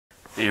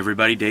Hey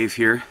everybody, Dave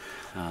here.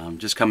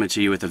 Just coming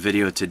to you with a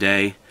video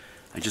today.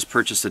 I just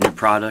purchased a new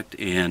product,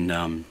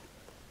 and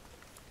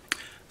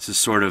this is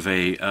sort of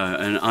an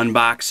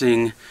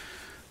unboxing, a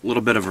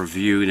little bit of a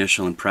review,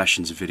 initial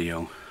impressions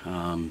video,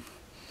 and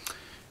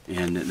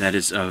that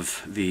is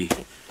of the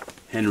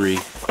Henry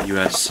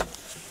U.S.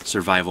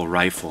 survival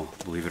rifle,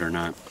 believe it or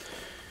not.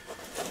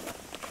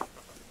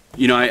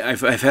 You know,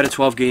 I've had a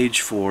 12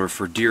 gauge for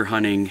deer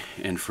hunting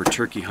and for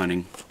turkey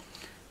hunting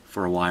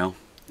for a while,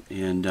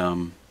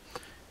 and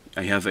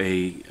I have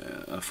a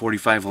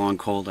 45 long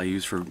Colt I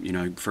use for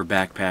for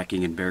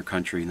backpacking and bear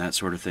country and that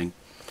sort of thing.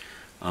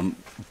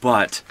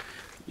 But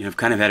I've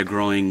kind of had a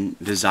growing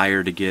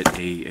desire to get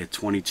a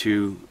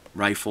 22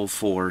 rifle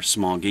for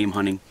small game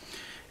hunting.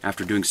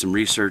 After doing some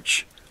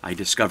research, I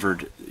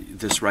discovered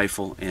this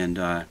rifle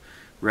and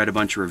read a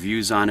bunch of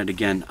reviews on it.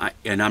 Again,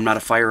 I'm not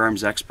a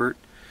firearms expert.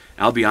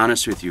 I'll be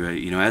honest with you.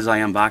 As I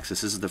unbox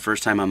this is the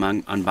first time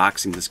I'm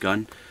unboxing this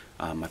gun.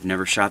 I've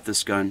never shot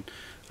this gun.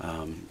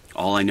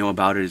 All I know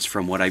about it is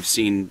from what I've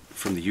seen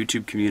from the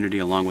YouTube community,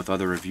 along with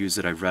other reviews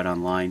that I've read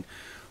online.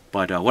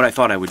 But what I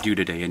thought I would do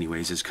today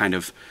anyways is kind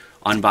of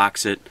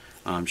unbox it,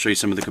 show you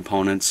some of the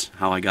components,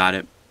 how I got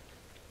it,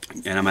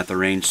 and I'm at the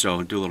range,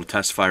 so do a little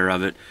test fire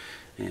of it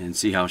and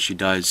see how she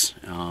does,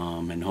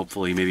 and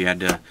hopefully maybe I had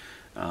to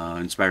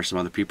inspire some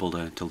other people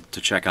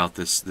to check out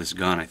this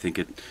gun. I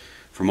think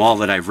from all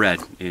that I've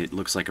read, it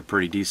looks like a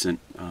pretty decent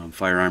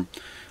firearm.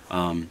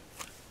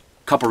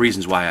 Couple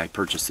reasons why I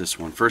purchased this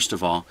one. First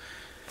of all,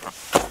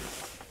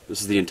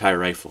 this is the entire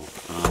rifle.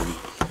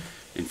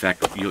 In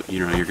fact, you're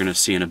going to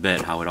see in a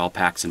bit how it all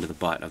packs into the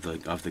butt of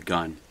the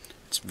gun.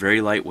 It's very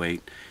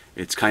lightweight.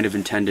 It's kind of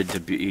intended to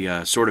be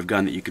a sort of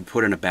gun that you could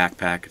put in a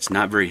backpack. It's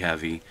not very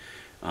heavy.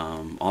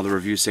 All the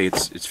reviews say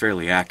it's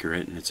fairly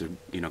accurate and it's a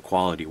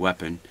quality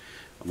weapon.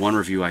 One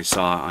review I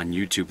saw on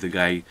YouTube, the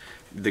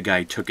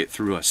guy took it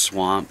through a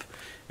swamp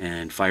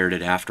and fired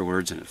it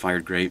afterwards, and it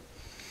fired great.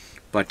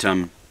 But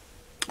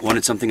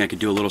wanted something I could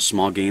do a little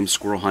small game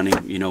squirrel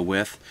hunting,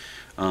 with.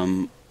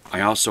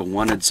 I also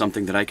wanted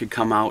something that I could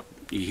come out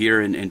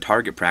here and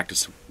target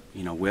practice,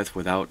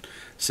 without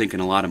sinking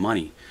a lot of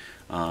money.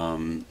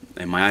 And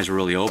my eyes were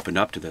really opened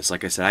up to this.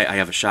 Like I said, I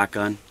have a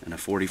shotgun and a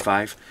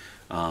 45,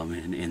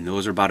 and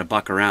those are about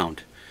 $1 a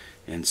round.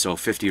 And so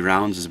 50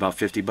 rounds is about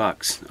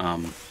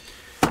 $50.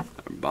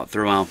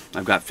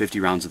 I've got 50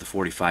 rounds of the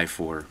 45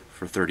 for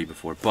 30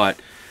 before, but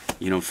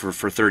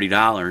for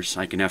 $30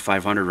 I can have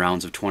 500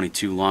 rounds of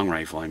 22 long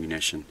rifle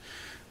ammunition.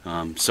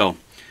 So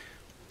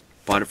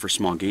bought it for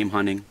small game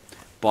hunting,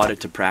 bought it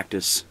to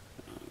practice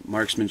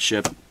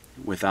marksmanship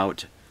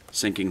without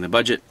sinking the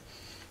budget,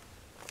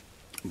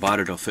 bought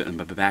it to fit in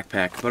my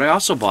backpack. But I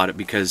also bought it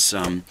because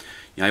I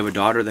have a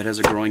daughter that has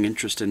a growing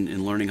interest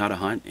in learning how to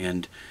hunt,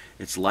 and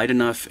it's light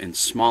enough and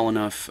small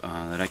enough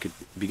that I could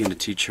begin to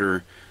teach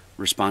her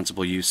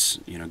responsible use,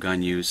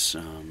 gun use,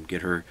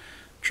 get her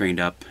trained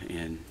up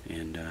and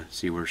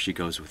see where she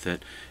goes with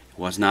it. It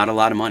was not a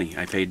lot of money.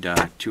 I paid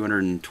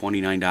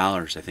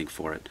 $229 I think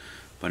for it.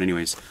 But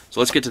anyways,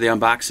 so let's get to the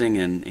unboxing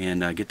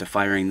and get to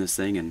firing this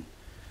thing and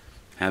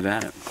have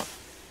at it.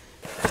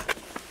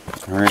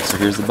 Alright, so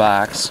here's the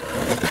box.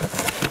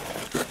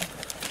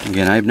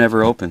 Again, I've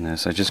never opened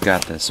this. I just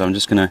got this, so I'm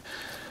just gonna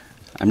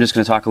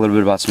talk a little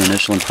bit about some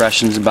initial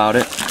impressions about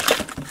it.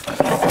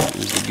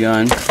 Here's the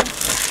gun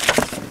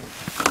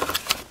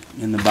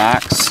in the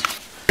box.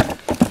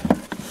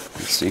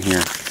 Let's see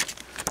here.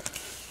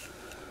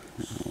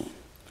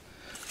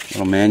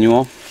 Little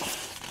manual.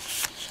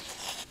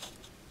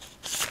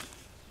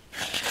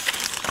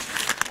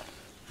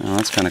 Oh,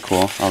 that's kind of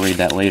cool. I'll read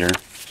that later.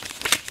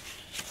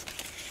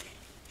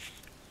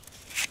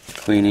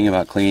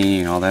 About cleaning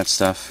and all that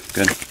stuff.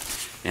 Good.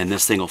 And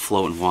this thing will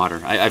float in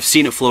water. I've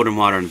seen it float in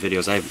water in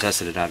videos. I haven't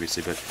tested it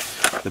obviously, but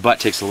the butt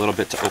takes a little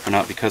bit to open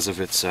up because of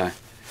its the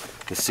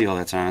seal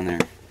that's on there.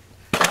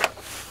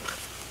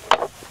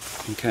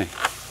 Okay.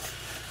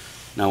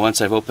 Now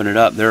once I've opened it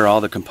up, there are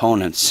all the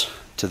components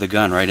to the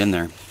gun right in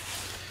there.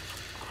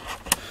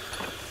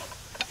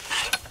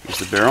 Here's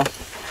the barrel.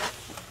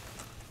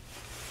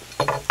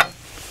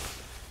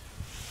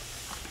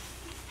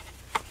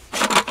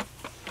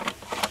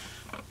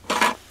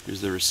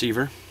 Here's the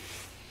receiver.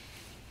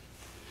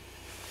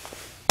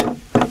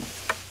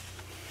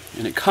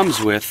 And it comes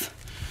with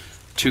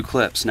 2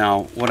 clips.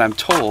 Now what I'm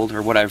told,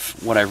 or what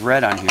I've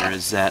read on here,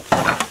 is that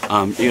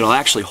it'll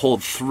actually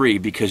hold 3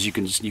 because you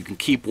can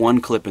keep 1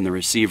 clip in the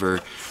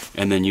receiver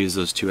and then use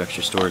those 2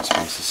 extra storage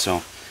spaces.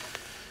 So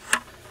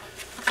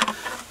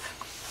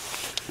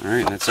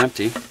alright, that's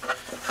empty.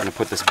 I'm going to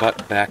put this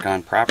butt back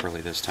on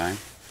properly this time.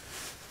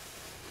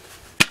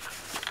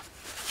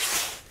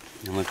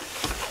 And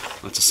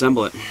let's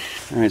assemble it.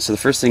 Alright, so the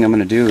first thing I'm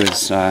going to do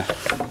is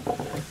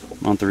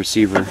mount the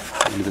receiver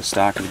into the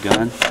stock of the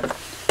gun.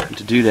 And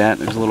to do that,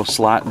 there's a little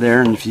slot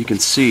there, and if you can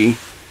see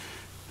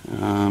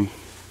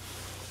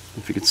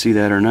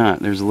that or not,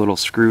 there's a little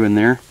screw in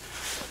there.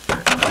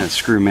 And that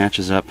screw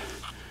matches up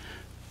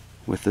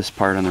with this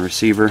part on the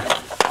receiver,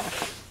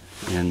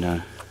 and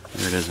there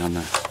it is on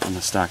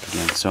the stock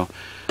again. So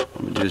What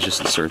I'm going to do is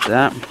just insert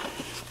that.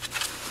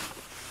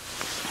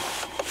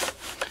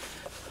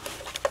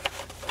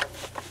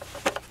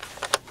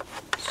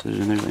 So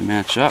there they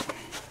match up.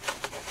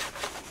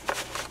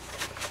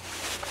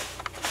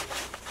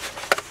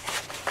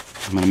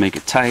 I'm going to make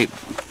it tight.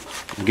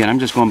 Again, I'm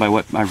just going by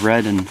what I've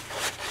read and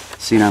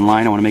seen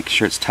online. I want to make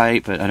sure it's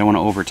tight, but I don't want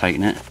to over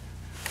tighten it.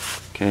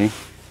 Okay.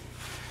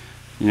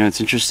 You know, it's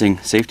interesting.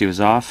 Safety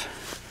was off.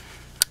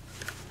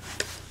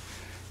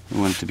 We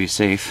want it to be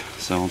safe,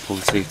 so I'll pull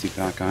the safety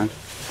back on.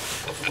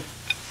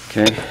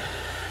 Okay.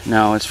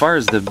 Now, as far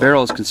as the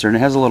barrel is concerned, it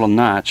has a little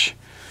notch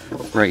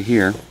right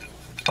here,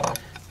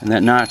 and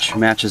that notch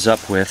matches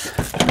up with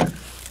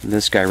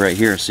this guy right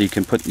here. So you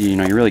can put, you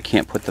know, you really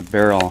can't put the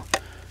barrel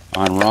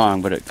on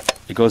wrong, but it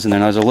goes in there.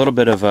 Now, there's a little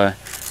bit of a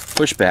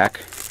pushback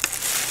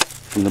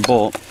from the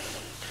bolt.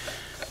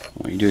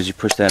 What you do is you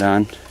push that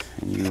on,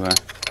 and you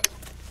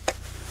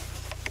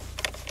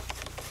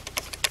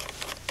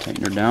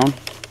tighten her down.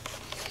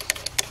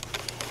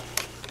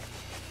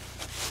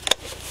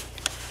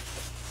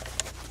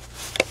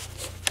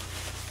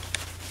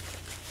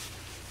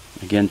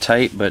 Again,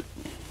 tight, but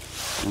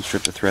don't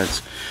strip the threads.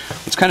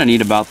 What's kind of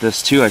neat about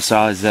this too, I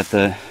saw, is that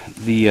the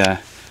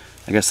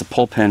I guess the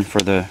pull pin for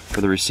the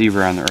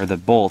receiver on the, or the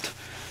bolt,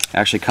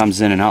 actually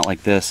comes in and out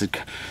like this,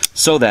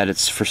 so that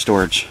it's for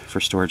storage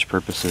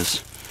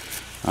purposes.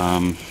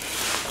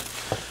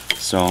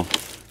 So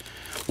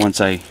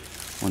once I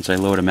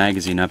load a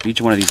magazine up,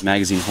 each one of these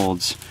magazine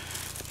holds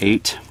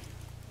 8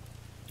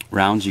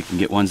 rounds. You can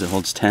get ones that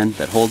holds 10,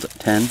 but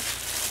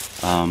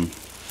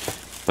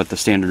the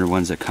standard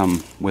ones that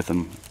come with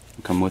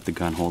the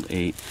gun hold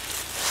 8. You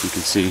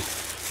can see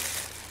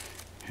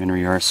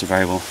Henry U.S.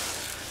 survival.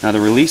 Now the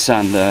release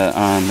on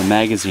the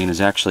magazine is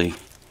actually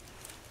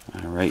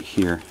right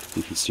here.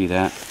 You can see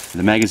that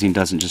the magazine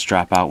doesn't just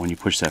drop out when you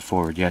push that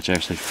forward. You have to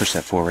actually push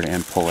that forward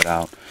and pull it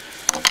out.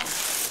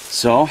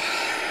 So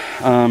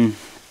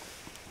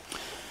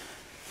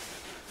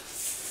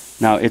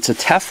now it's a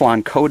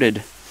Teflon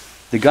coated.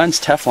 The gun's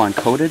Teflon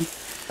coated.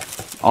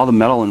 All the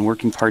metal and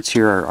working parts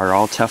here are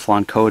all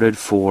Teflon coated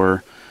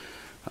for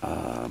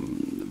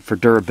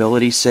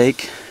durability's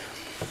sake.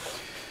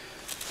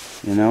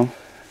 You know,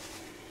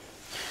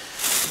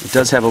 it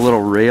does have a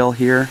little rail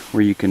here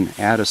where you can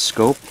add a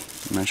scope.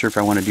 I'm not sure if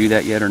I want to do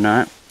that yet or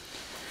not.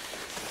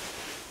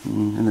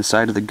 And the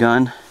side of the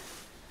gun,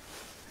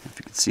 if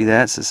you can see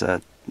that, it says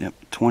a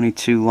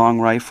 22 long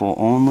rifle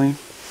only.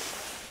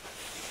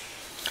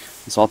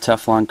 It's all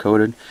Teflon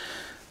coated.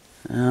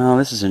 Oh,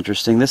 this is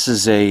interesting. This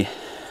is the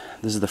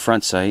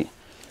front sight.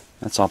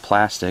 That's all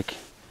plastic.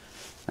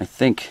 I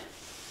think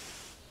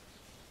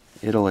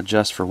it'll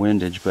adjust for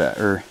windage, but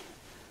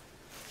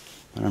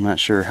I'm not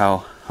sure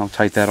how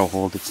tight that'll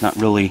hold. It's not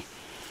really,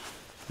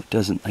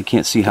 I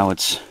can't see how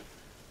it's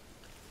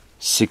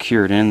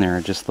secured in there.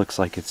 It just looks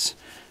like it's,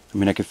 I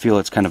mean, I can feel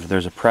it's kind of,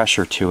 there's a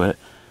pressure to it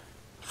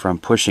from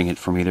pushing it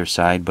from either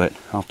side, but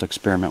I'll have to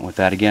experiment with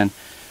that again.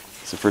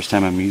 It's the first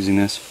time I'm using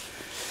this.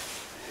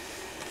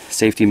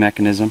 Safety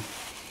mechanism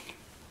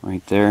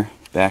right there.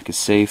 Back is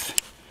safe,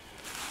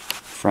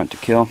 front to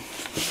kill.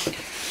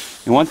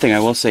 And one thing I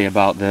will say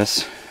about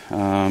this,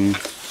 one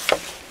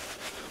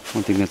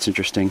thing that's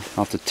interesting,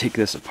 I'll have to take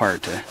this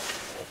apart to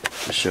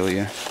show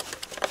you.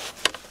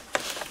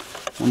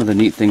 One of the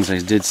neat things I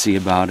did see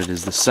about it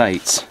is the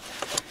sights.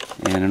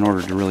 And in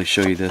order to really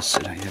show you this,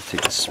 I have to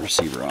take this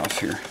receiver off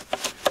here.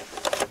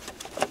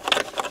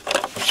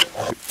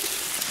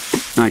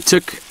 Now I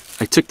took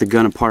the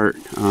gun apart.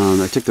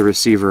 I took the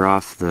receiver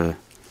off the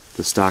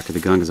stock of the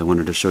gun because I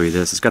wanted to show you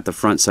this. It's got the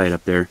front sight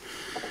up there.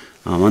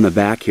 On the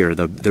back here,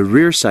 the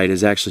rear sight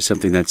is actually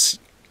something that's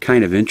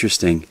kind of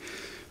interesting.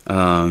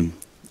 On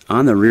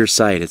the rear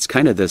sight, it's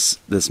kind of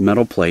this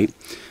metal plate.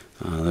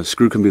 The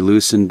screw can be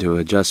loosened to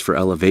adjust for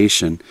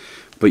elevation,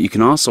 but you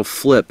can also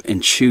flip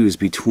and choose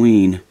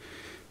between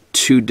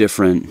 2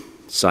 different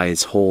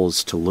size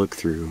holes to look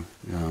through.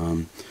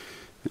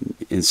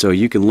 And so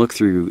you can look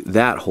through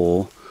that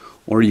hole,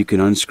 or you can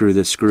unscrew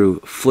this screw,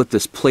 flip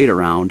this plate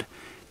around,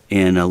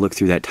 and look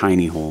through that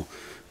tiny hole.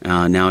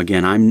 Now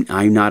again,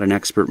 I'm not an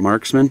expert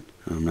marksman.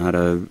 I'm not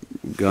a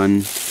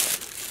gun,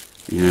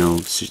 you know,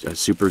 a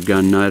super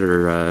gun nut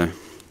or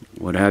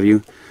what have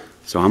you.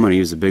 So I'm going to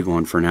use the big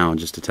one for now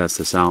just to test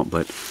this out.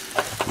 But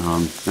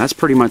that's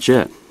pretty much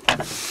it.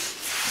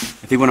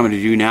 I think what I'm going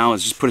to do now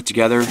is just put it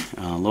together,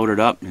 load it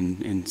up,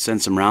 and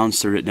send some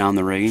rounds through it down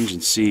the range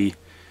and see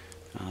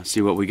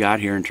what we got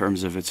here in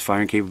terms of its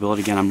firing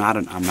capability. Again, I'm not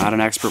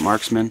an expert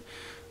marksman.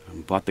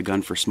 Bought the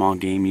gun for small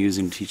game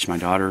using to teach my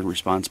daughter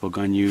responsible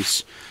gun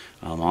use.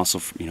 Also,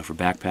 for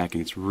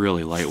backpacking, it's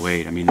really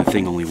lightweight. I mean, the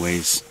thing only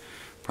weighs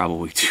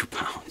probably 2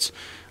 pounds,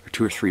 or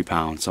 2 or 3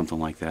 pounds, something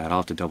like that. I'll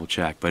have to double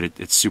check, but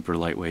it's super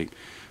lightweight,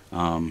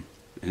 and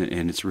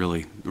it's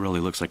really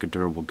looks like a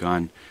durable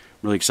gun.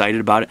 Really excited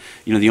about it.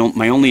 You know,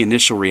 my only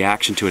initial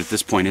reaction to it at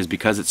this point is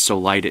because it's so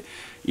light.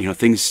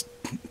 Things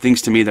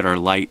to me that are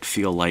light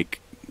feel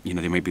like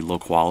they might be low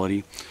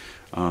quality,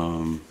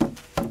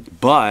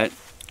 but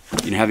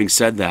having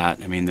said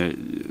that, I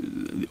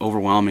mean,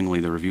 overwhelmingly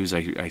the reviews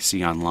I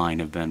see online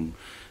have been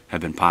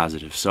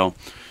positive. So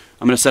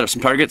I'm going to set up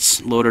some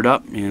targets, load it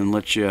up, and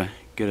let you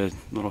get a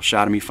little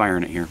shot of me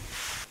firing it here.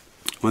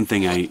 One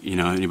thing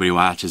anybody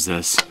watches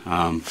this,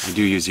 I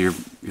do use ear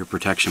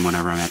protection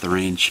whenever I'm at the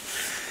range.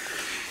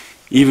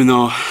 Even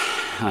though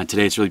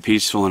today it's really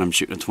peaceful and I'm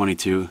shooting a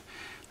 22,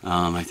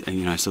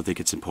 I still think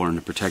it's important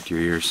to protect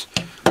your ears.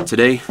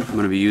 Today I'm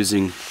going to be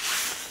using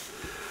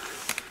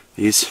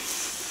these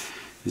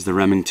is the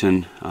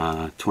Remington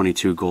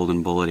 22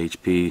 Golden Bullet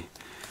HP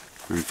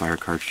rimfire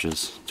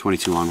cartridges,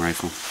 22 long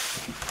rifle.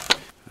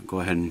 I'll go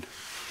ahead and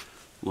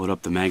load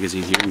up the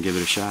magazine here and give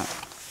it a shot.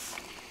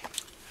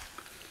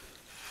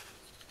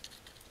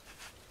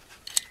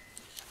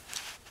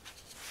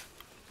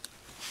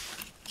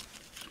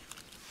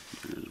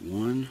 There's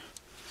 1,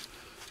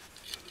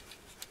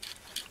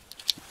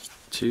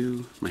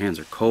 2. My hands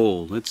are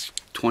cold. It's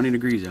 20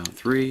 degrees out.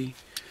 3.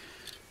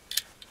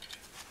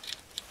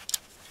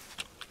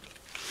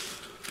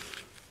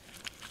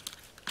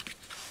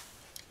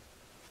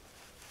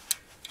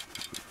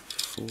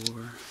 4.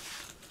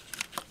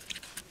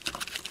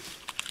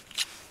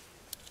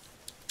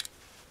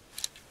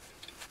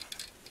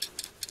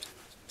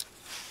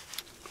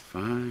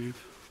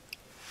 5.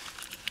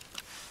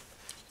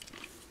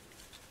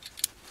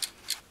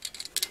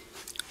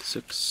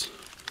 6.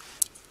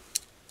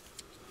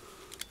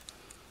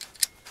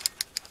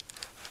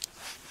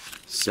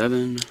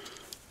 7.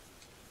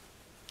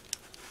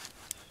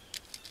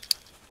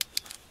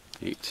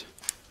 8.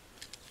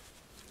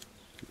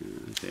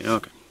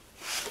 Okay.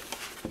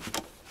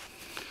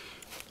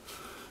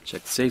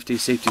 Check the safety.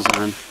 Safety's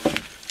on.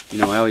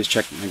 I always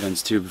check my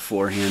guns too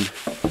beforehand.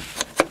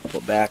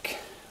 Pull back.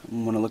 I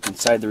want to look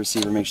inside the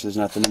receiver, make sure there's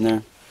nothing in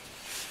there.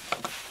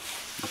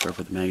 Before I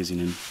put the magazine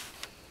in.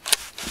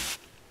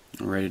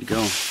 We're ready to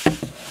go.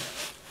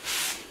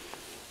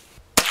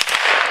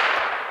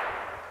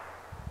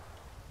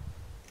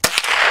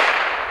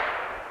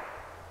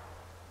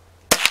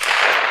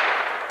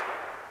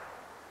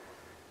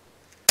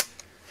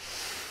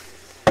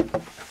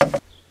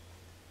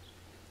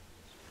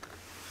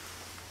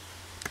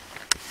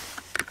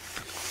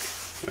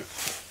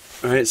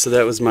 Alright, so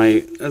that was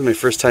my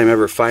first time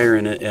ever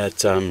firing it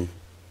at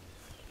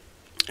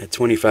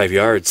 25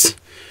 yards,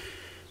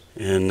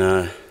 and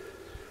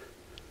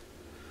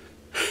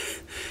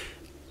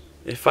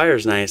it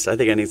fires nice. I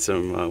think I need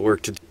some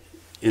work to do.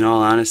 In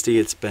all honesty,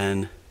 it's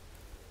been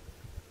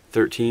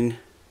 13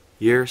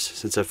 years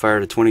since I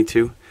fired a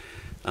 22,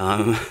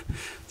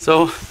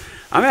 so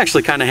I'm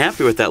actually kind of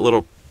happy with that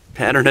little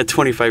pattern at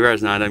 25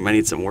 yards. Now I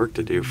need some work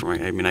to do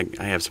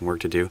I have some work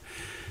to do.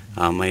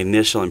 My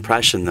initial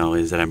impression though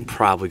is that I'm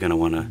probably going to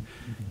want to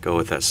go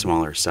with that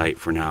smaller sight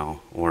for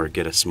now, or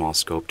get a small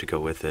scope to go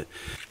with it.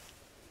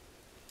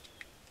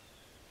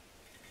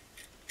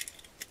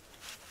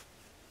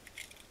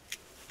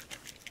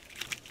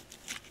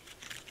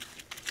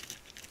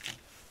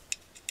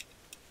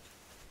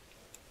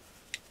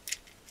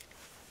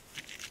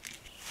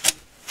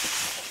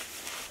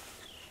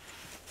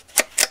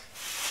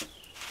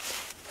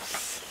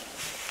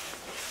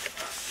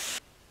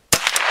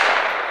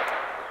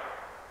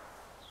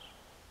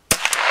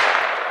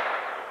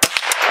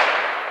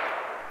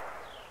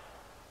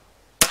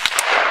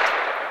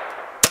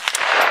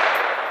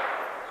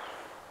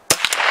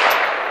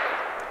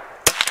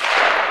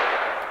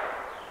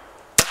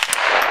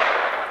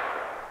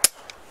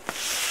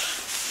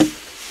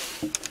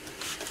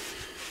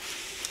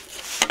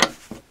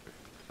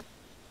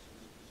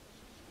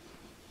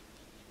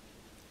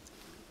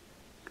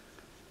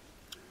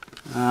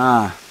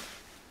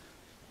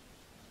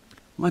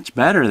 Much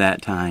better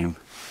that time.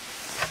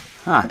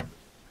 Huh.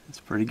 That's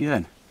pretty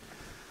good.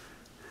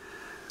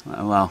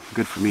 Well,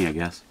 good for me, I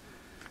guess.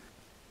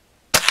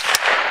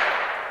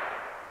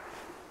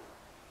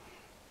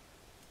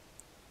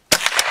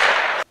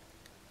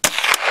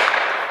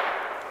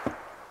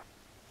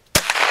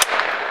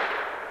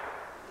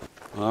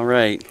 All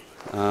right.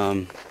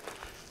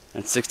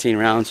 That's 16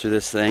 rounds through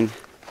this thing.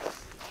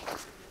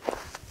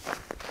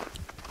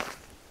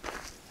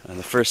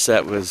 The first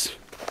set was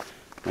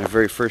my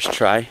very first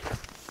try.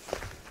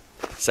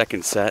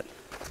 Second set.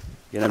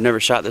 Again, I've never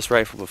shot this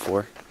rifle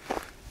before.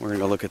 We're going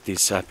to go look at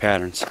these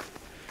patterns.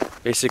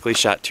 Basically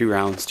shot 2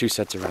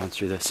 sets of rounds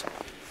through this.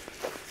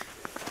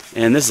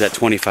 And this is at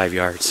 25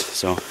 yards.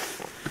 So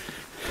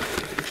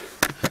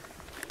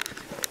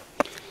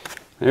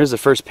there's the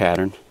first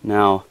pattern.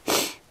 Now,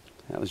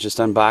 that was just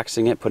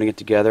unboxing it, putting it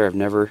together. I've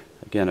never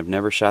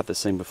shot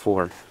this thing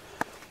before.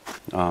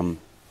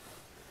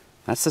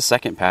 That's the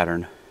second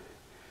pattern.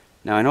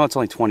 Now I know it's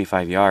only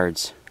 25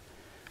 yards,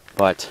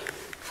 but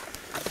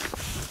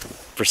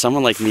for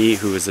someone like me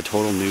who is a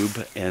total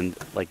noob and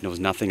knows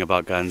nothing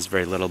about guns,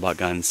 very little about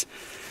guns,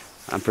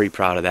 I'm pretty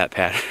proud of that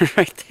pattern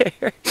right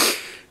there.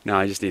 Now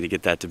I just need to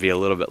get that to be a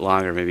little bit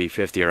longer, maybe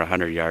 50 or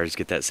 100 yards,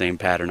 get that same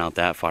pattern out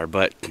that far.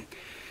 But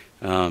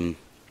I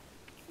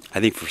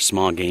think for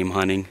small game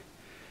hunting,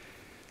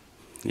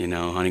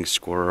 hunting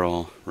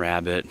squirrel,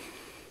 rabbit,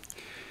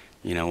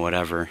 you know,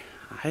 whatever.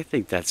 I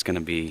think that's going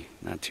to be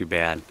not too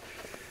bad.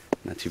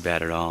 Not too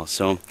bad at all.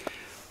 So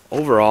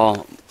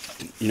overall,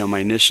 you know, my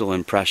initial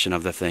impression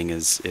of the thing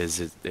is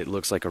it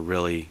looks like a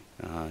really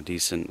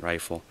decent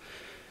rifle.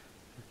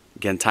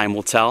 Again, time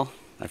will tell.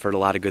 I've heard a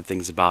lot of good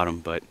things about them,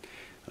 but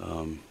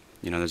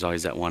you know, there's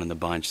always that one in the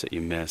bunch that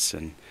you miss,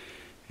 and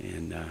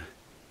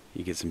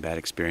you get some bad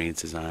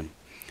experiences on.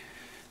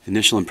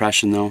 Initial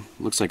impression, though,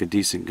 looks like a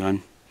decent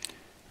gun.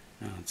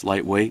 It's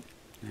lightweight.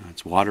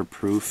 It's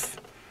waterproof.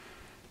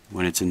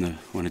 When it's in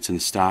the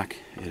stock,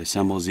 it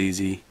assembles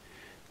easy,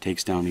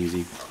 takes down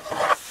easy.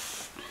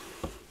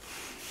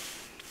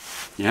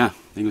 Yeah,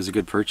 I think it was a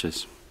good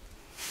purchase.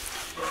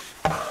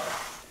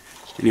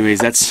 Anyways,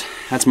 that's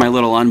my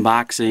little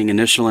unboxing,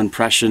 initial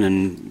impression,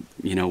 and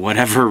you know,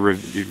 whatever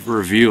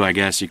review I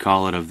guess you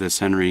call it of this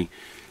Henry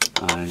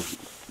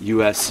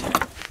U.S.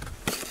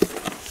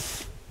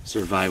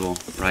 survival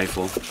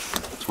rifle,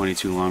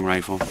 22 long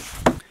rifle.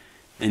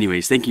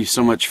 Anyways, thank you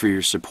so much for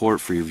your support,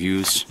 for your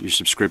views, your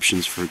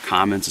subscriptions, for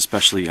comments.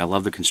 Especially, I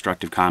love the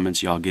constructive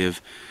comments y'all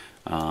give.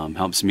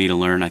 Helps me to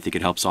learn. I think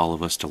it helps all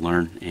of us to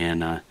learn,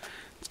 and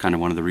it's kind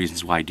of one of the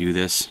reasons why I do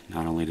this.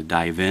 Not only to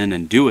dive in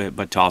and do it,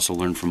 but to also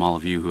learn from all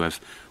of you who have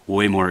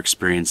way more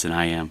experience than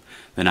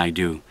I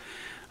do.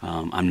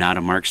 I'm not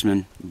a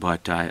marksman,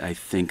 but I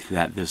think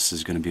that this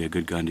is going to be a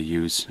good gun to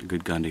use, a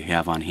good gun to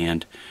have on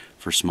hand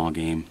for small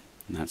game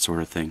and that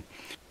sort of thing.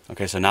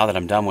 Okay, so now that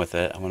I'm done with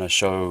it, I want to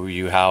show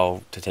you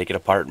how to take it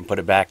apart and put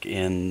it back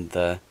in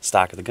the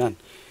stock of the gun.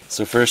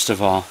 So first of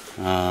all,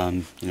 you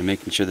know,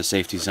 making sure the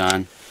safety's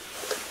on.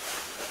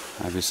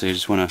 Obviously, I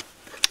just want to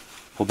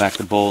pull back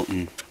the bolt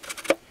and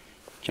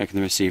check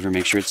the receiver,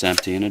 make sure it's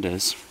empty, and it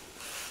is.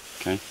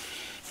 Okay.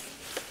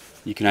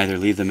 You can either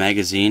leave the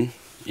magazine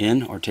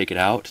in or take it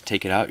out. To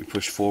take it out, you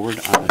push forward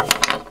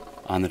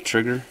on the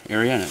trigger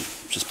area, and it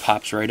just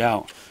pops right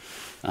out.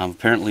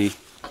 Apparently,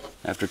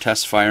 after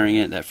test firing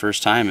it that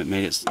first time, it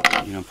made it,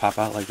 you know, pop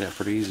out like that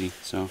pretty easy.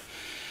 So,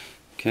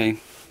 okay.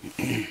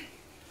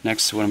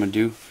 Next, what I'm going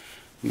to do,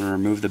 I'm going to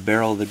remove the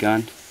barrel of the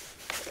gun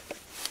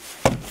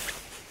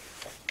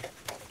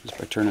just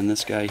by turning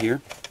this guy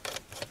here.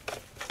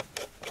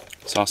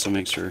 This also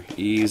makes for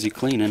easy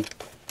cleaning.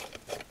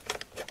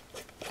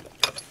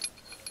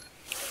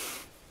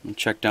 And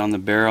check down the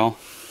barrel.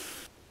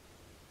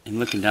 And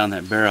looking down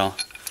that barrel,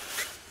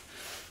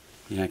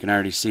 you know, I can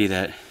already see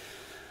that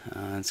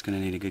it's going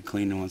to need a good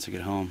cleaning once I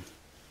get home.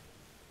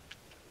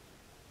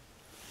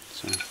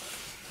 So,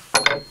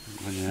 I'm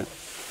going to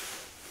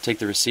take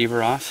the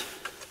receiver off.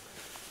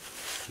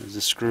 There's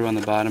a screw on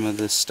the bottom of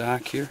this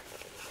stock here.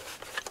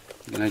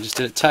 And I just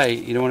did it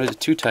tight. You don't want it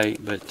too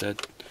tight, but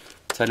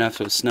tight enough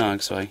so it's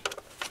snug. So I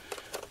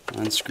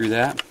unscrew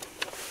that.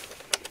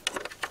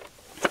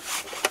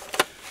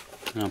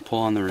 And I'll pull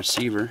on the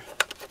receiver.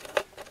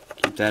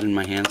 Keep that in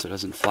my hand so it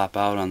doesn't flop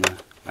out on the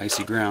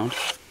icy ground.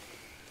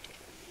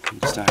 And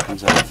the stock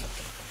comes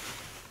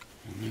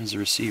off. And there's the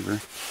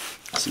receiver.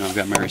 So now I've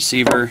got my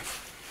receiver,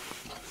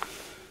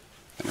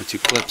 got my two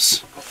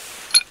clips,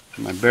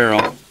 and my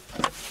barrel.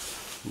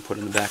 I'll put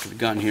it in the back of the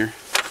gun here.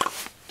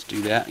 To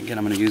do that, again,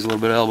 I'm going to use a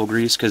little bit of elbow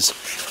grease because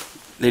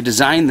they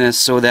designed this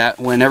so that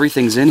when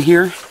everything's in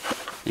here,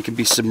 it can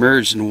be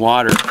submerged in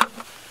water,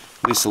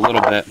 at least a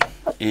little bit,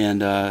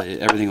 and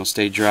everything will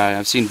stay dry.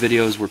 I've seen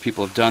videos where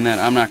people have done that.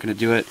 I'm not going to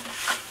do it,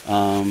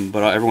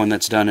 but everyone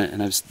that's done it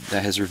and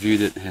that has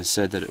reviewed it has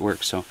said that it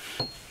works. So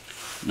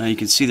now you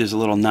can see there's a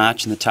little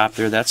notch in the top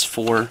there. That's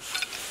for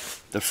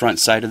the front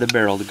side of the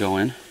barrel to go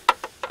in.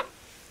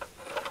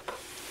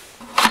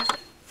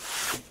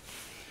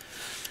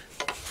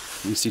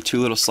 You see two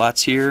little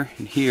slots here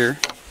and here.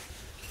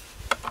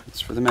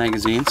 It's for the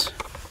magazines.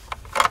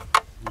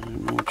 I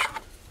don't know which.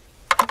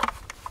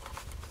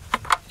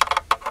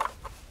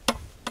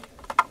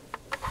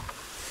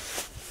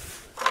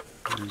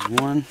 There's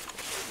one.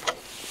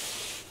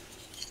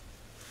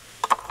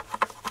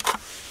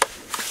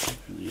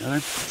 And the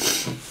other.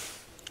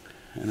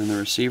 And then the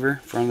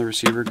receiver, front of the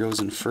receiver goes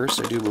in first,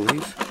 I do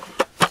believe.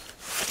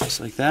 Just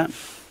like that.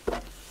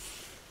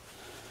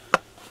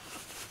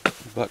 The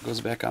butt goes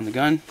back on the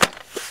gun.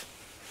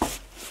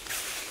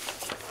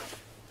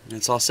 And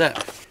it's all set.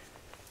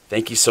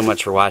 Thank you so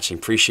much for watching.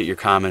 Appreciate your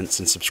comments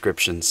and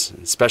subscriptions.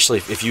 Especially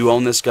if you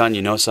own this gun,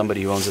 you know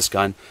somebody who owns this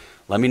gun,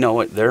 let me know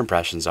what their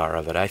impressions are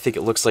of it. I think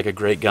it looks like a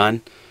great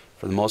gun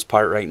for the most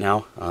part right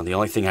now. The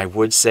only thing I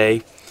would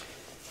say,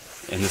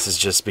 and this is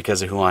just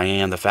because of who I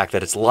am, the fact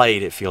that it's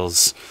light, it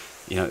feels,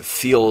 you know, it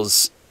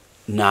feels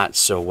not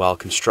so well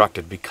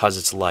constructed because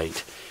it's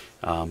light.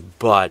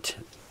 But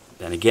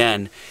then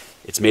again,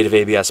 it's made of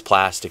ABS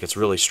plastic. It's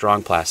really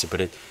strong plastic,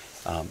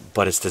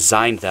 but it's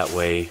designed that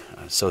way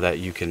so that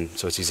you can,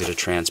 so it's easy to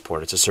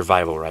transport. It's a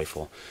survival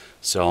rifle.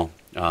 So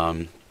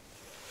we'll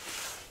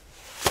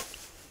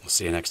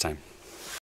see you next time.